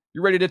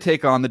 you're ready to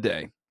take on the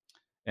day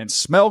and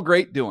smell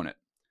great doing it.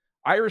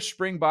 Irish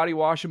Spring Body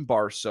Wash and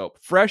Bar Soap.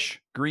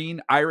 Fresh,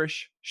 green,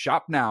 Irish.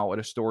 Shop now at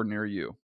a store near you.